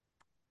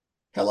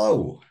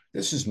Hello,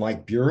 this is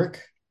Mike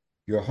Burek,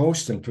 your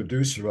host and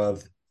producer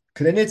of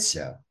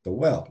Krynytsia, The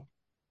Well,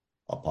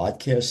 a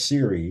podcast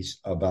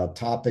series about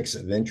topics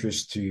of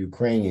interest to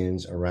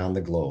Ukrainians around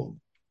the globe.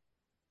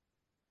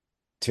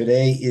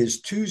 Today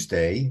is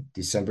Tuesday,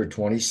 December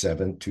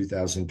 27,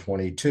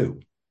 2022.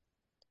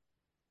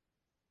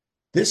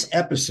 This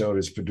episode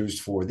is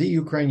produced for The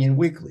Ukrainian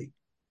Weekly,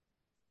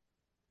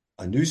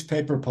 a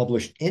newspaper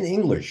published in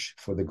English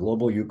for the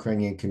global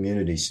Ukrainian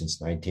community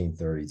since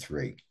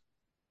 1933.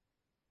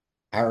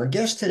 Our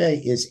guest today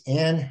is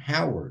Anne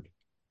Howard,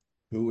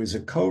 who is a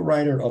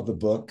co-writer of the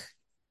book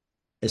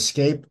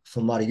Escape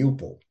from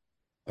Mariupol,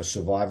 A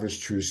Survivor's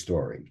True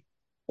Story.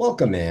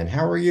 Welcome, Anne.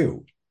 How are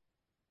you?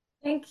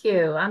 Thank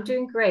you. I'm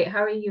doing great.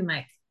 How are you,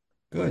 Mike?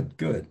 Good,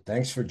 good.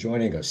 Thanks for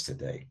joining us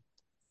today.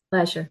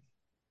 Pleasure.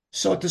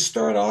 So, to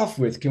start off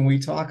with, can we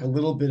talk a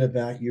little bit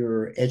about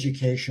your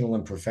educational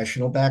and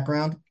professional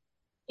background?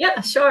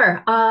 Yeah,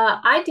 sure.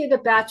 I did a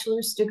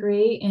bachelor's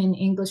degree in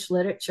English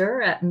literature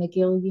at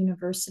McGill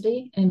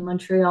University in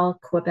Montreal,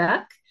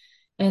 Quebec.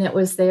 And it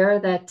was there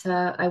that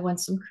I won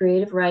some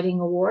creative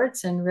writing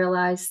awards and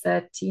realized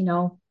that,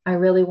 I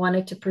really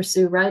wanted to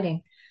pursue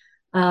writing.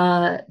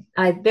 I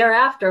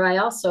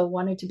also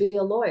wanted to be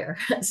a lawyer.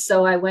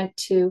 So I went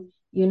to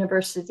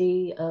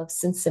University of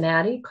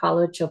Cincinnati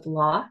College of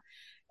Law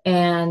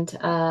and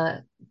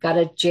got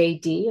a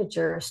JD, a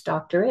Juris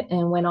Doctorate,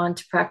 and went on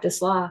to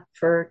practice law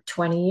for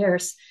 20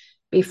 years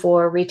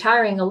before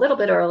retiring a little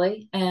bit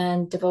early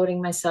and devoting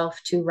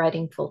myself to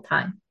writing full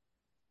time.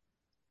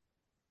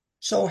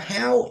 So,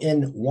 how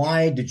and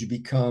why did you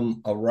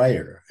become a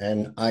writer?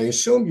 And I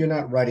assume you're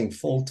not writing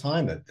full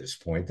time at this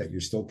point, that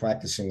you're still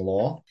practicing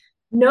law.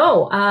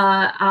 No,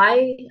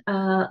 I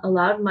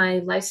allowed my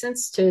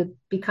license to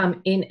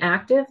become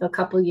inactive a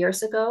couple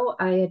years ago.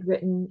 I had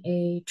written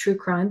a true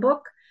crime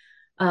book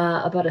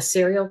about a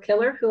serial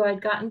killer who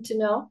I'd gotten to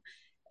know.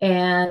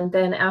 And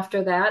then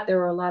after that, there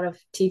were a lot of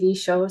TV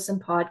shows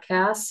and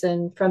podcasts.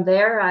 And from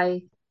there,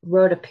 I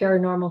wrote a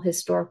paranormal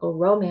historical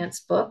romance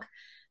book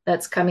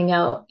that's coming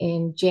out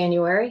in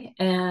January.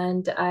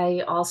 And I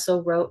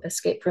also wrote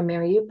Escape from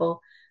Mariupol,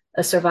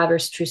 a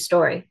survivor's true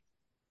story.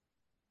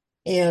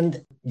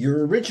 And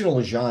your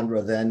original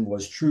genre then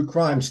was true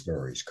crime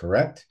stories,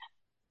 correct?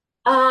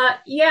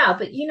 Yeah,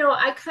 but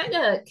I kind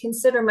of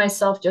consider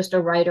myself just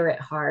a writer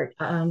at heart.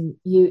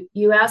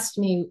 You asked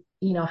me,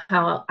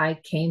 how I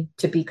came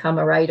to become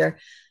a writer.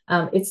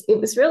 It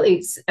was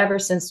really ever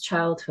since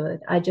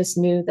childhood. I just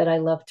knew that I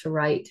loved to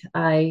write.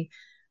 I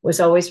was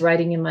always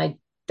writing in my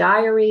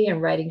diary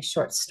and writing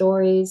short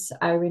stories.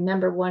 I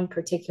remember one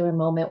particular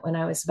moment when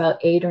I was about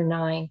 8 or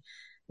 9,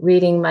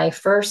 reading my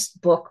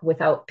first book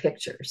without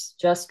pictures,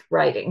 just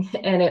writing,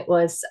 and it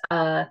was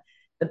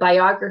the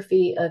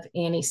biography of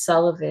Annie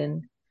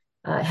Sullivan,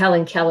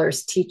 Helen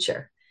Keller's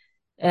teacher.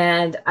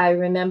 And I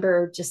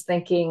remember just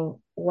thinking,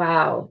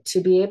 wow,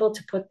 to be able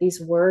to put these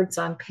words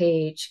on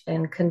page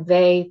and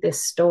convey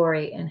this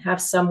story and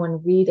have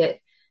someone read it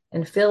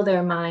and fill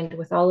their mind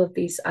with all of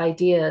these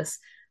ideas,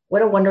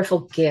 what a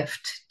wonderful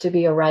gift to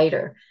be a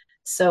writer.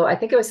 So I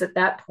think it was at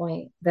that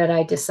point that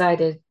I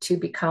decided to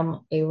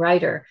become a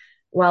writer,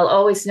 while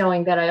always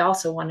knowing that I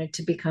also wanted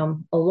to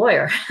become a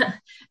lawyer.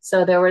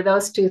 So there were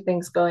those two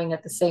things going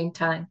at the same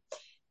time.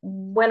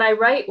 When I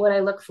write, what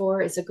I look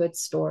for is a good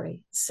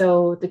story.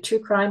 So the true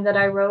crime that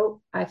I wrote,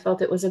 I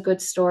felt it was a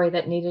good story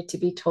that needed to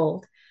be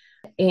told.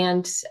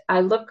 And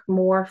I look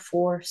more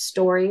for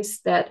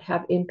stories that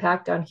have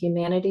impact on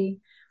humanity,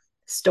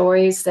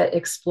 stories that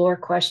explore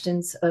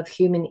questions of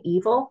human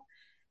evil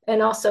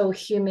and also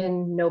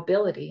human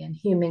nobility and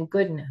human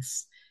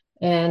goodness.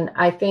 And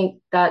I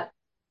think that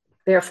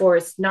therefore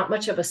it's not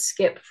much of a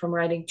skip from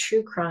writing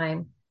true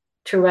crime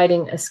to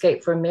writing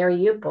Escape from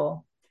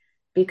Mariupol,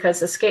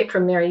 because Escape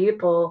from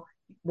Mariupol,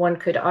 one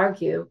could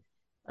argue,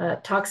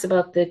 talks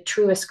about the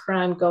truest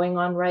crime going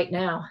on right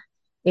now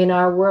in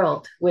our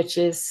world, which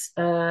is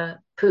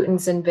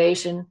Putin's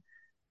invasion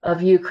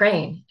of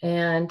Ukraine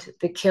and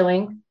the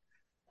killing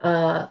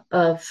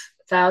of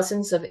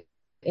thousands of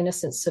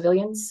innocent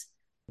civilians,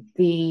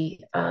 the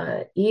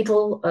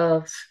evil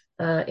of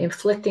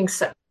inflicting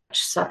such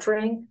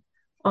suffering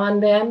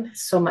on them,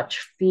 so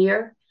much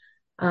fear.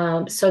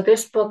 So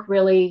this book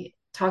really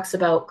talks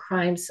about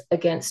crimes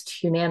against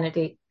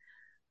humanity.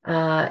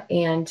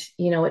 And,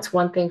 it's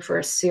one thing for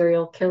a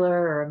serial killer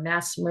or a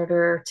mass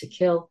murderer to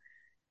kill,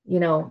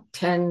 10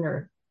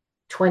 or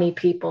 20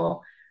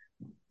 people.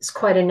 It's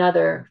quite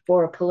another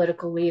for a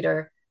political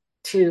leader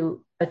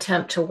to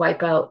attempt to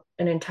wipe out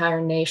an entire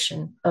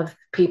nation of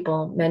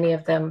people, many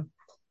of them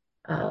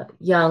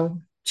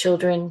young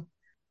children,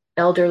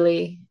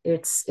 elderly.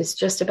 It's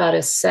just about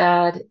as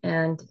sad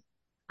and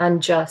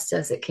unjust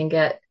as it can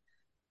get.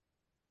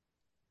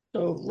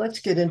 So let's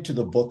get into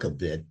the book a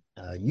bit.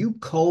 You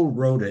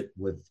co-wrote it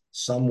with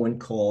someone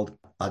called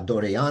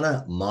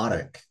Adoriana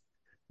Marek,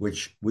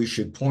 which we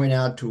should point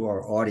out to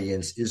our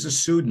audience is a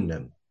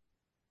pseudonym.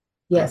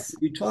 Yes.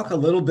 Could you talk a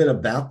little bit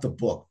about the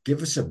book?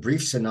 Give us a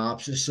brief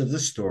synopsis of the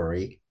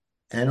story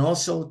and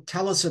also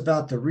tell us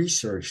about the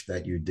research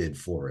that you did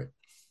for it.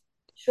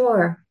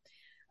 Sure.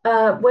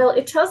 Well,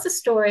 it tells the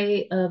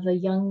story of a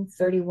young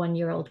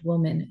 31-year-old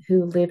woman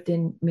who lived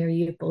in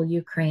Mariupol,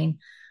 Ukraine,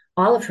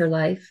 all of her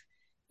life.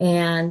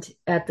 And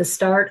at the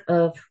start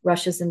of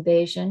Russia's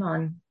invasion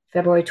on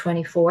February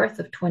 24th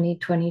of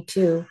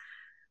 2022,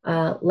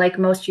 like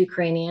most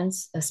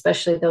Ukrainians,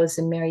 especially those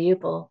in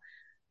Mariupol,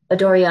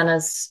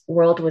 Adoriana's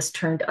world was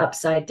turned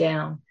upside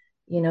down.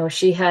 You know,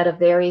 she had a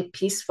very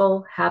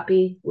peaceful,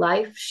 happy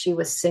life. She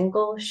was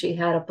single. She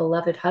had a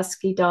beloved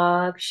husky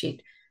dog.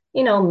 She'd,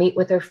 meet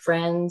with her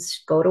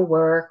friends, go to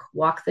work,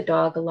 walk the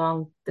dog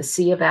along the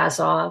Sea of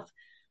Azov,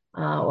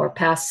 or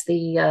past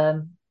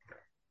the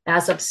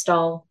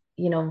Azovstal,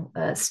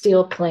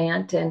 steel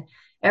plant, and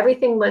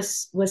everything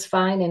was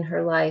fine in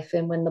her life.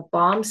 And when the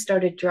bombs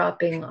started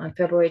dropping on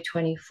February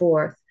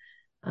 24th,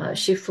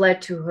 she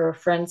fled to her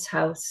friend's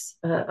house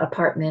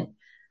apartment,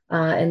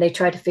 and they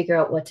tried to figure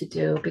out what to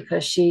do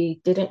because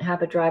she didn't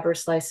have a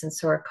driver's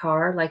license or a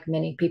car like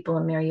many people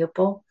in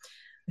Mariupol.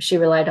 She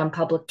relied on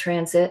public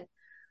transit,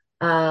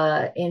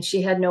 and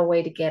she had no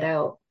way to get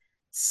out.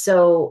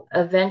 So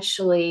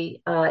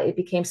eventually, it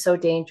became so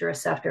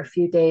dangerous after a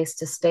few days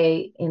to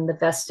stay in the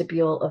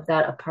vestibule of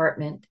that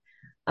apartment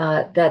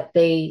that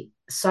they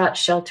sought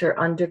shelter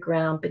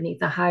underground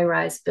beneath a high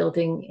rise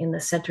building in the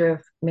center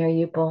of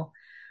Mariupol.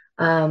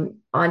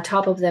 On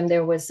top of them,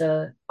 there was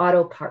a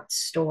auto parts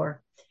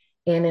store.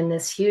 And in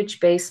this huge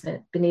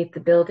basement beneath the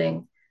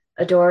building,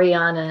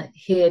 Adoriana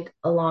hid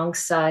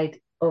alongside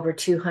over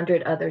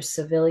 200 other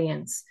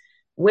civilians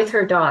with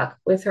her dog,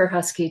 with her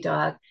husky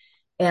dog.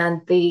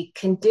 And the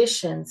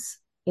conditions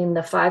in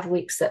the 5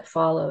 weeks that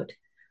followed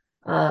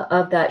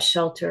of that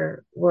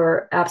shelter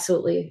were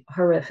absolutely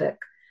horrific.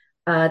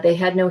 They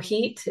had no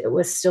heat, it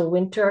was still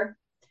winter.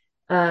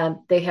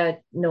 They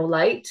had no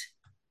light,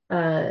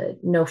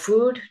 no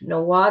food,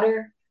 no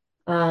water.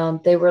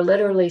 They were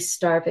literally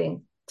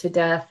starving to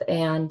death.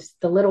 And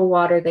the little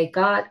water they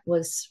got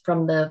was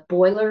from the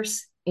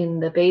boilers in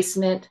the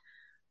basement,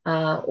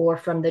 or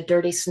from the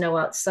dirty snow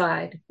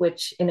outside,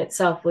 which in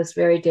itself was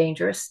very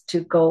dangerous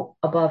to go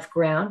above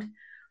ground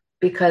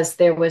because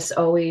there was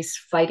always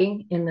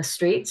fighting in the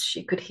streets.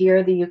 She could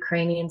hear the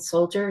Ukrainian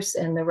soldiers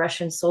and the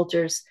Russian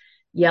soldiers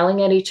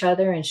yelling at each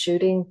other and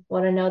shooting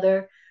one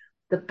another.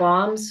 The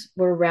bombs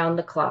were round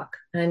the clock.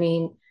 I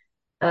mean,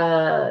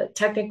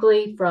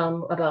 technically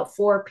from about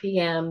 4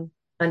 p.m.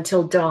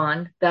 until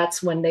dawn,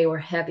 that's when they were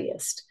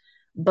heaviest.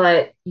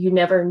 But you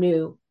never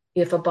knew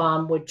if a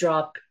bomb would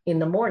drop in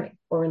the morning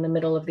or in the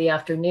middle of the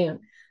afternoon.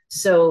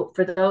 So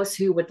for those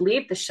who would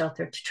leave the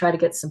shelter to try to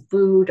get some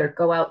food or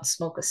go out and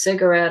smoke a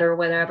cigarette or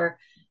whatever,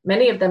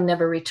 many of them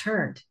never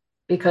returned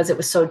because it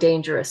was so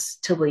dangerous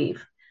to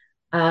leave.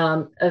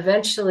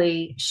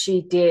 Eventually,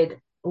 she did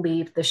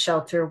leave the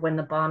shelter when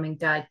the bombing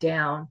died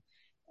down,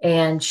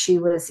 and she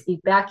was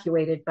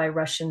evacuated by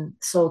Russian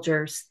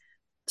soldiers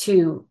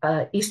to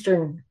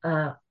eastern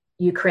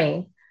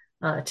Ukraine,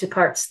 to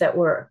parts that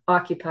were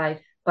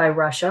occupied by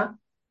Russia.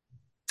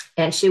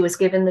 And she was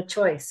given the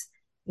choice.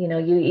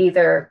 You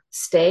either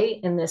stay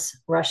in this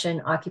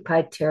Russian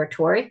occupied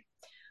territory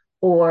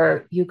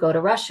or you go to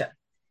Russia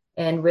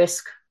and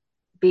risk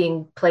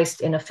being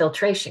placed in a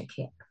filtration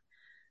camp.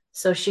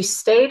 So she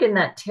stayed in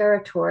that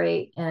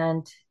territory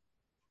and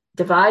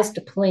devised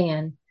a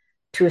plan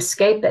to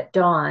escape at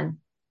dawn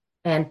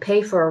and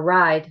pay for a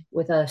ride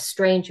with a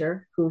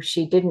stranger who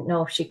she didn't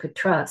know if she could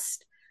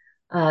trust,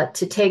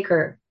 to take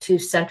her to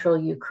central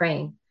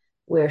Ukraine,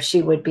 where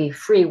she would be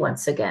free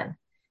once again.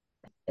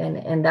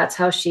 And that's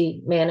how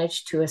she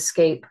managed to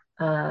escape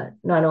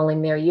not only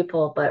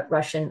Mariupol, but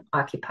Russian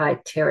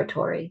occupied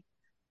territory.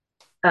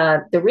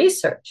 The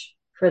research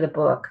for the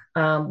book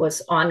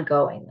was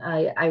ongoing.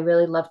 I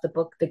really loved the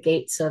book, The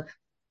Gates of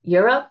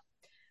Europe.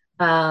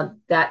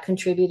 That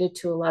contributed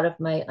to a lot of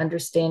my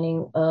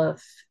understanding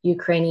of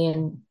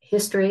Ukrainian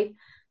history.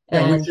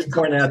 And we should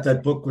point out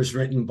that book was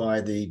written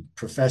by the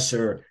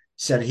professor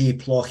Serhiy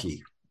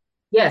Plokhy.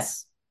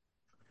 Yes.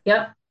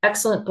 Yep.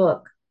 Excellent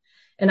book.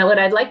 And what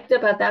I liked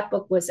about that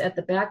book was at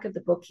the back of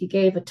the book, he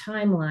gave a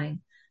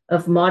timeline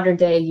of modern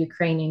day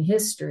Ukrainian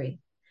history.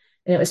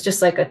 And it was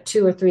just like a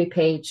 2 or 3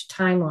 page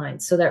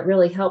timeline. So that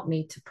really helped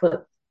me to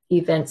put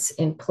events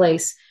in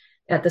place.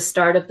 At the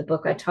start of the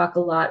book, I talk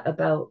a lot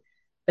about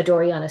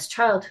Adoriana's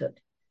childhood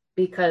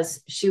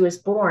because she was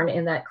born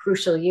in that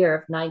crucial year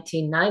of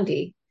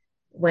 1990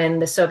 when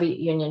the Soviet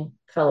Union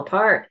fell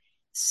apart.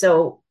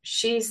 So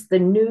she's the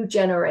new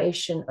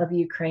generation of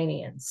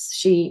Ukrainians.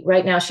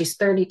 Right now she's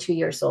 32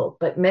 years old,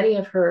 but many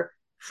of her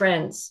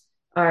friends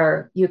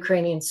are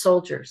Ukrainian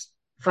soldiers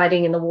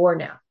fighting in the war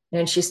now,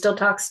 and she still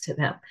talks to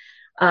them.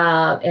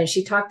 And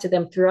she talked to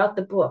them throughout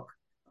the book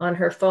on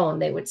her phone.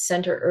 They would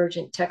send her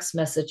urgent text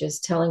messages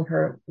telling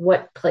her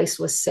what place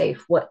was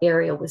safe, what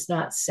area was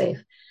not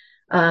safe.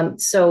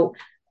 So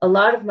a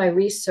lot of my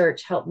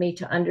research helped me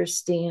to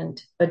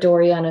understand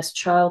Adoriana's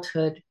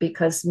childhood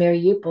because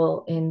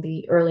Mariupol in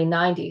the early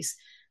 90s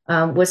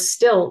was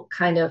still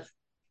kind of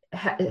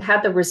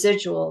had the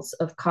residuals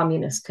of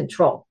communist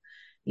control.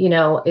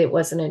 It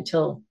wasn't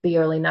until the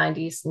early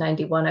 90s,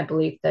 91, I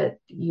believe, that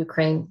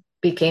Ukraine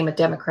became a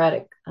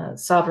democratic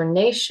sovereign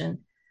nation.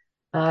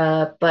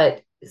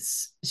 But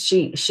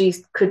she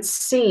could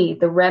see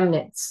the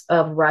remnants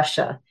of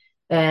Russia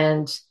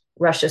and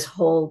Russia's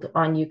hold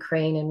on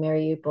Ukraine and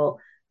Mariupol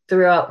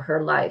throughout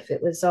her life.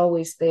 It was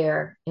always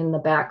there in the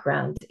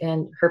background.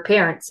 And her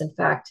parents, in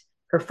fact,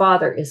 her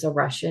father is a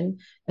Russian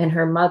and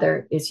her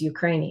mother is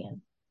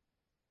Ukrainian.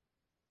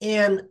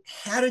 And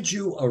how did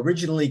you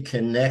originally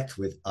connect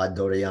with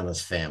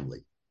Adoriana's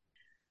family?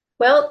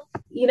 Well,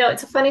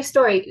 it's a funny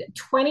story.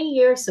 20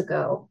 years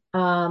ago,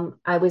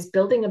 I was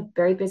building a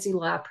very busy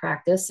law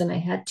practice and I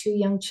had two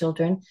young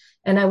children,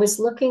 and I was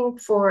looking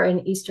for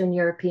an Eastern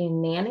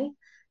European nanny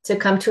to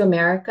come to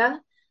America.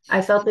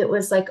 I felt it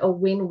was like a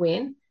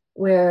win-win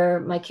where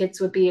my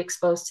kids would be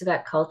exposed to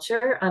that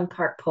culture. I'm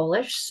part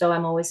Polish, so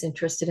I'm always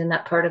interested in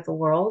that part of the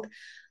world.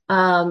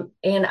 And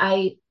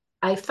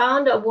I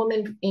found a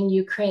woman in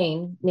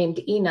Ukraine named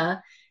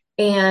Ina,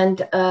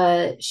 and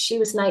she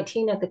was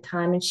 19 at the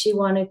time, and she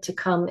wanted to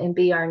come and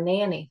be our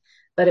nanny,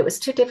 but it was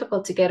too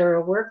difficult to get her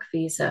a work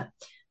visa.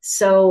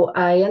 So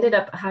I ended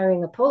up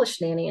hiring a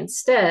Polish nanny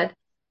instead.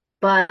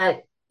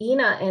 But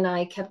Ina and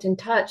I kept in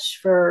touch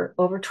for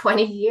over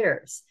 20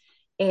 years.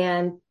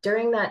 And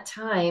during that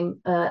time,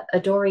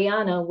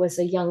 Adoriana was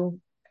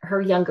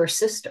her younger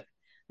sister.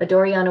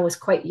 Adoriana was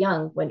quite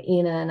young when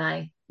Ina and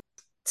I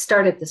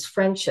started this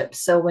friendship.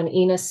 So when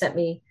Ina sent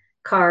me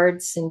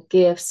cards and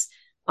gifts,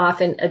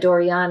 often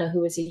Adoriana,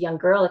 who was a young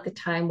girl at the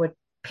time, would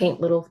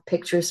paint little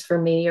pictures for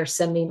me or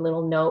send me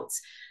little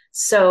notes.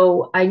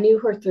 So I knew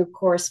her through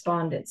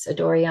correspondence,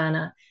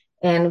 Adoriana.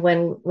 And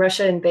when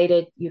Russia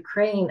invaded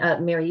Ukraine,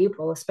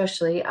 Mariupol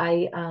especially,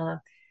 I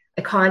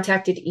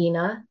contacted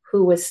Ina,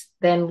 who was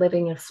then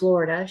living in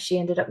Florida. She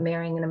ended up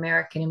marrying an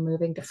American and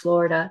moving to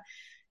Florida.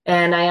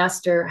 And I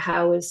asked her,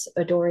 "How is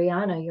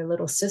Adoriana, your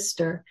little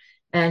sister?"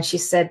 And she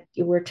said,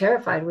 "We're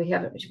terrified. We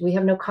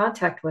have no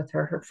contact with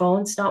her. Her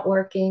phone's not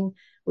working.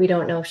 We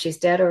don't know if she's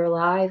dead or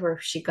alive or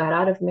if she got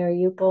out of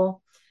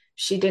Mariupol."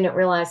 She didn't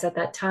realize at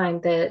that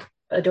time that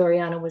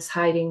Adoriana was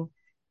hiding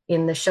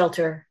in the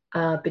shelter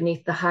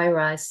beneath the high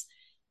rise.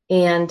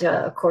 And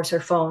of course,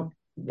 her phone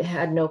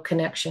had no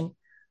connection.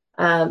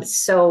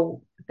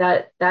 So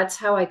that's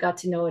how I got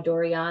to know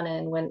Adoriana.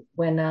 And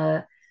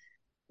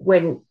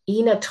when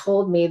Ina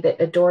told me that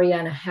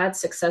Adoriana had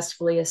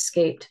successfully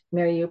escaped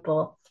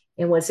Mariupol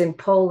and was in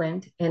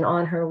Poland and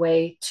on her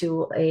way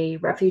to a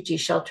refugee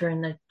shelter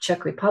in the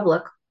Czech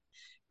Republic,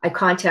 I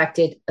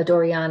contacted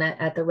Adoriana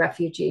at the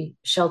refugee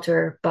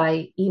shelter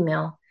by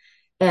email.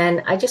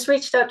 And I just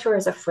reached out to her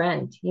as a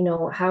friend.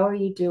 How are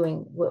you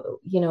doing?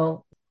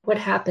 What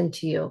happened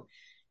to you?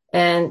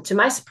 And to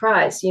my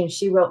surprise,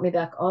 she wrote me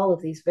back all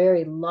of these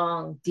very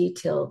long,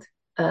 detailed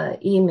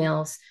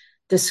emails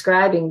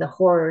describing the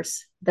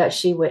horrors that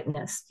she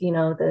witnessed.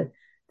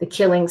 The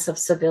killings of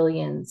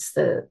civilians,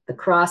 the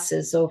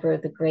crosses over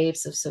the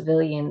graves of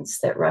civilians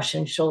that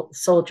Russian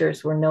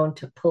soldiers were known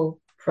to pull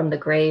from the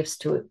graves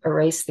to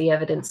erase the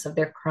evidence of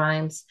their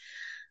crimes.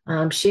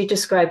 She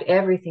described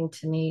everything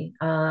to me.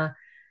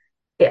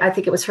 I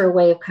think it was her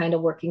way of kind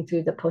of working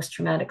through the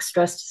post-traumatic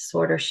stress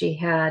disorder she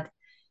had.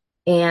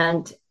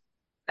 And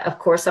of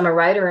course, I'm a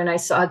writer and I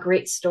saw a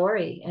great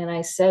story. And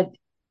I said,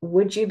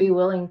 "Would you be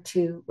willing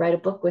to write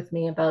a book with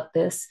me about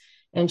this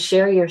and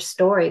share your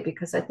story?"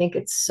 Because I think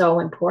it's so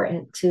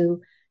important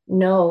to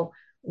know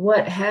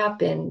what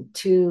happened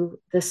to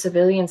the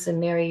civilians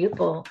in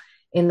Mariupol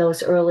in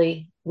those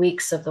early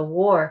weeks of the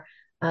war.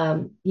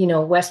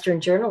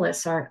 Western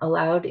journalists aren't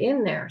allowed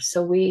in there.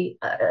 So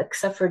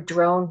except for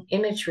drone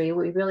imagery,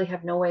 we really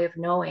have no way of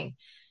knowing.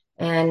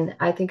 And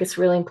I think it's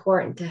really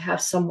important to have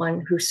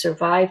someone who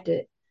survived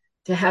it,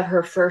 to have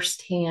her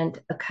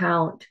firsthand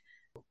account.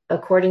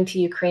 According to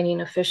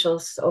Ukrainian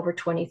officials, over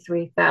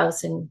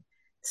 23,000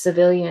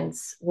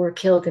 civilians were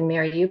killed in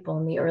Mariupol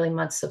in the early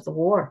months of the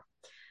war.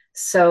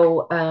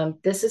 So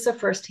this is a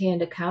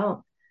firsthand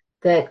account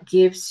that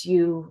gives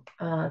you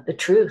the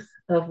truth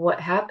of what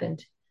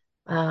happened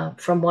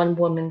from one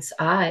woman's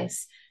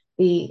eyes.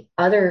 The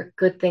other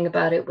good thing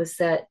about it was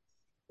that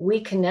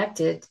we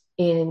connected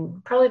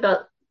in probably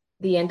about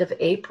the end of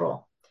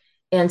April.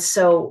 And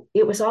so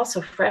it was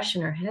also fresh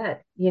in her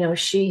head.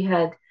 She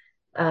had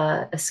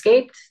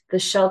escaped the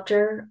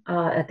shelter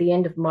at the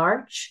end of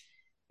March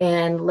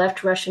and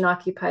left Russian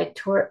occupied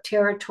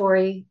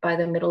territory by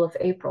the middle of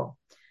April.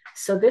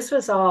 So this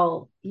was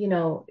all,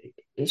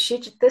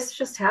 this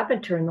just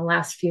happened to her in the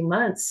last few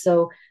months.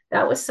 So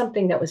that was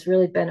something that was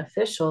really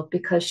beneficial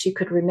because she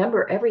could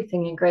remember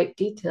everything in great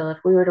detail. If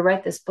we were to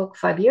write this book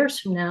 5 years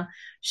from now,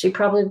 she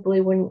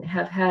probably wouldn't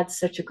have had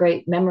such a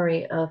great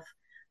memory of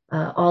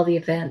all the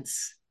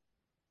events.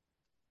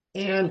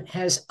 And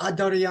has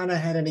Adoriana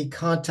had any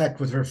contact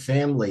with her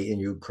family in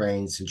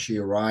Ukraine since she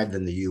arrived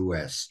in the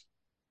US?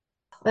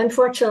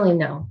 Unfortunately,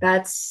 no.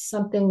 That's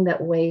something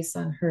that weighs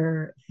on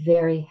her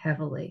very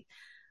heavily.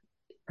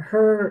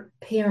 Her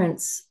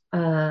parents,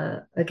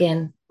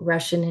 again,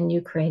 Russian and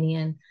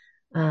Ukrainian,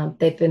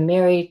 they've been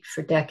married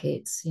for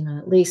decades,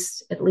 at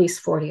least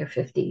 40 or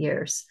 50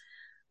 years.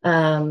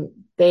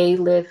 They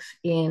live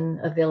in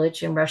a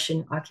village in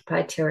Russian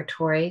occupied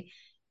territory.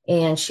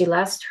 And she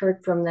last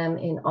heard from them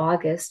in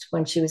August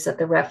when she was at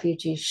the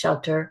refugee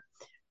shelter.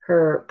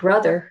 Her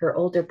brother, her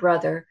older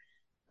brother,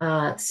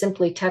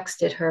 simply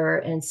texted her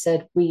and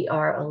said, "We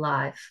are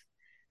alive."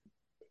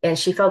 And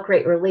she felt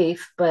great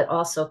relief, but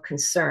also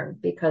concern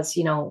because,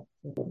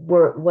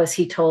 was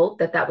he told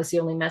that that was the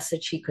only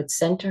message he could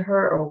send to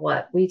her or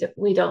what?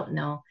 We don't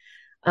know.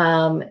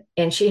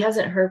 And she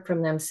hasn't heard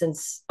from them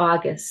since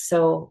August.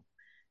 So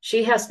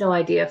she has no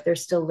idea if they're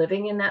still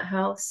living in that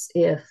house,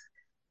 if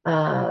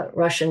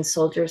Russian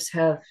soldiers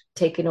have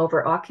taken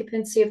over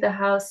occupancy of the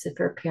house, if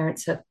her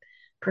parents have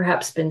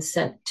perhaps been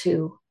sent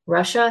to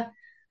Russia.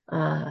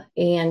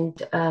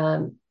 And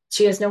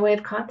she has no way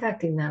of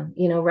contacting them.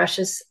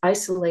 Russia's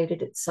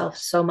isolated itself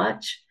so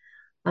much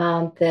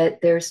that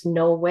there's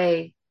no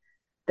way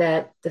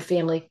that the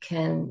family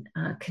can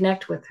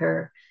connect with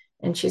her.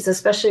 And she's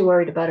especially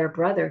worried about her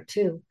brother,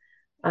 too,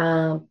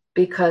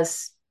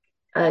 because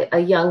a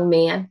young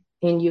man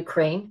in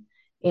Ukraine,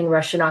 in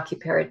Russian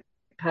occupied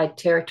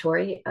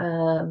territory,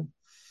 who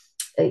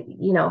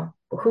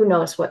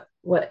knows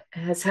what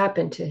has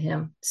happened to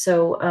him.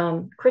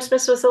 So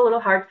Christmas was a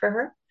little hard for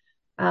her.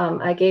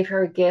 I gave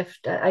her a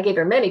gift. I gave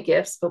her many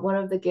gifts, but one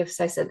of the gifts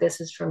I said, "This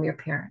is from your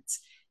parents."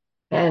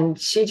 And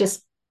she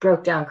just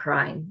broke down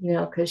crying,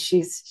 because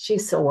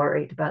she's so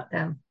worried about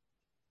them.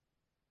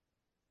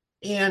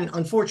 And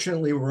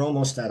unfortunately, we're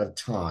almost out of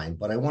time,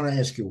 but I want to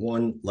ask you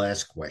one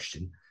last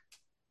question.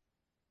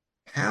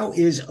 How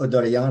is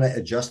Adoriana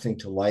adjusting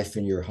to life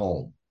in your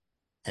home?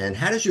 And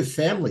how does your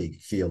family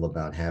feel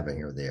about having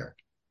her there?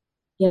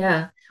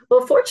 Yeah.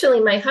 Well, fortunately,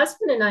 my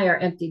husband and I are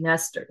empty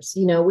nesters.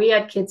 We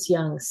had kids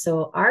young.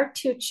 So our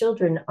two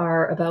children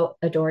are about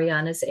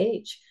Adoriana's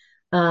age.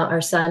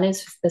 Our son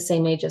is the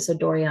same age as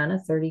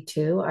Adoriana,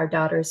 32. Our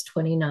daughter is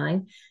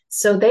 29.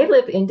 So they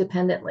live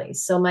independently.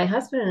 So my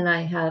husband and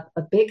I have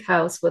a big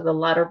house with a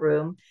lot of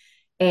room.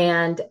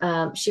 And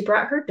she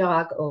brought her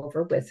dog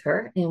over with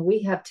her, and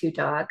we have two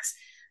dogs.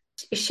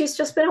 She's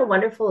just been a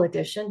wonderful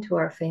addition to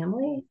our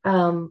family.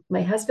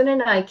 My husband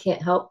and I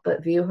can't help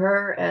but view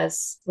her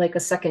as like a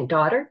second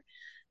daughter.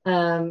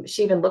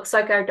 She even looks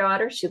like our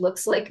daughter. She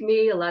looks like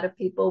me. A lot of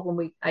people,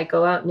 when I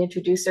go out and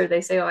introduce her,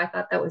 they say, "Oh, I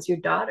thought that was your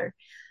daughter."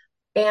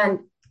 And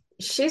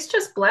she's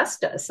just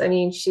blessed us. I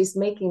mean, she's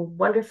making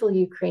wonderful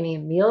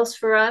Ukrainian meals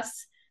for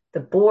us,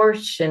 the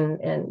borscht,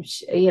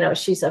 and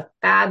she's a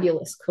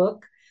fabulous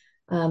cook.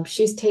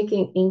 She's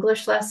taking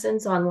English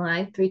lessons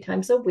online 3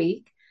 times a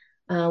week.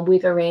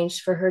 We've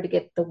arranged for her to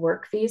get the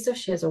work visa.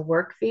 She has a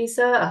work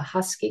visa, a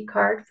Husky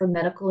card for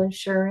medical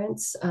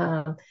insurance.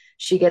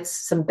 She gets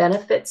some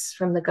benefits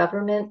from the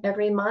government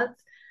every month.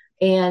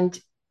 And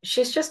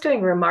she's just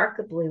doing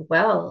remarkably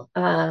well.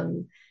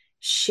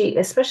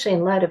 Especially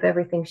in light of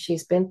everything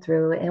she's been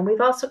through. And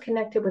we've also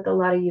connected with a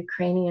lot of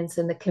Ukrainians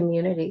in the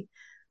community.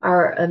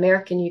 Our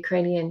American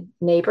Ukrainian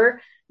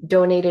neighbor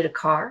donated a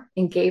car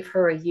and gave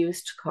her a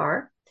used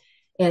car.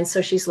 And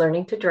so she's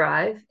learning to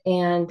drive.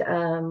 And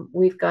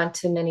we've gone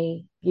to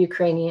many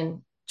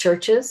Ukrainian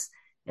churches,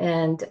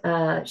 and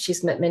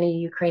she's met many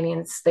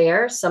Ukrainians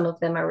there. Some of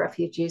them are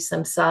refugees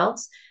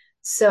themselves.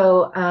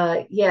 So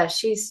yeah,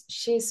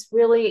 she's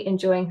really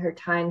enjoying her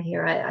time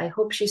here. I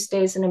hope she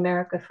stays in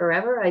America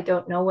forever. I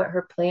don't know what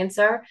her plans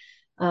are,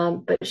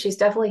 but she's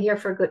definitely here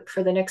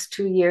for the next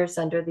 2 years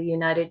under the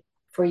United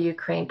for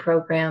Ukraine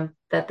program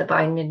that the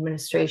Biden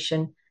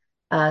administration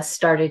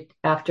started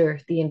after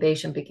the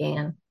invasion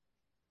began.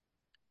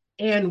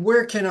 And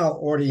where can our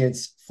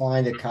audience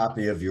find a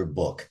copy of your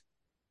book?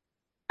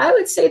 I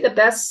would say the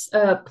best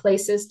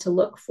places to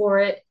look for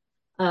it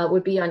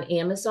would be on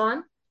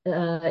Amazon.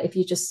 If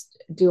you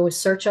just do a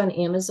search on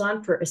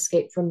Amazon for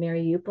Escape from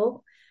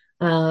Mariupol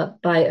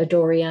by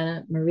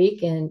Adoriana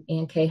Marique and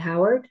Ann K.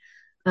 Howard.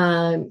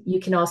 You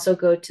can also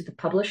go to the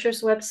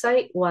publisher's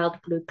website, Wild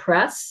Blue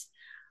Press,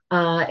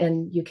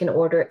 and you can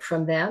order it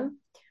from them.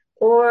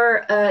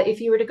 Or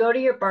if you were to go to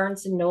your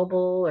Barnes and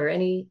Noble or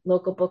any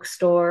local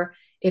bookstore,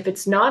 if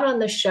it's not on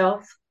the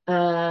shelf,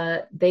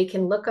 they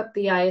can look up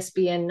the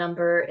ISBN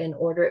number and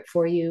order it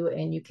for you,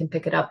 and you can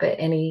pick it up at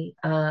any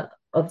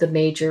of the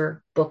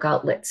major book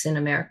outlets in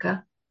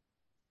America.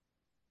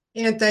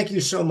 And thank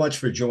you so much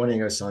for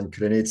joining us on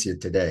Krynytsia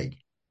today.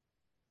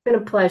 It's been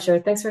a pleasure.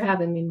 Thanks for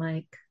having me,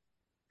 Mike.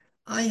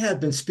 I have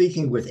been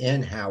speaking with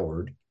Ann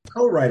Howard,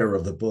 co-writer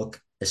of the book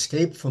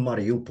Escape from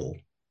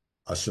Mariupol,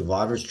 A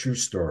Survivor's True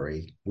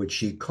Story, which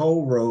she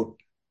co-wrote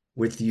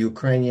with the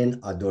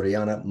Ukrainian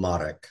Adoriana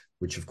Marek,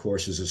 which of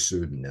course is a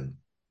pseudonym.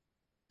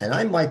 And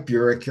I'm Mike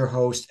Burek, your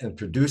host and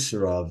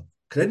producer of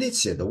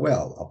Krynytsia, The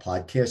Well, a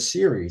podcast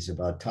series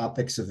about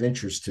topics of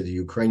interest to the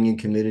Ukrainian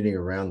community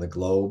around the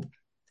globe.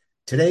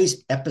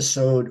 Today's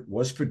episode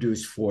was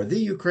produced for The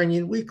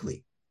Ukrainian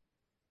Weekly,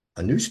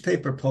 a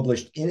newspaper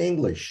published in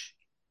English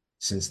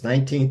since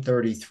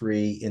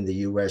 1933 in the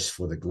U.S.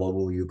 for the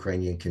global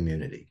Ukrainian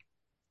community.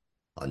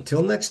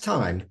 Until next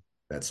time,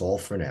 that's all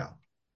for now.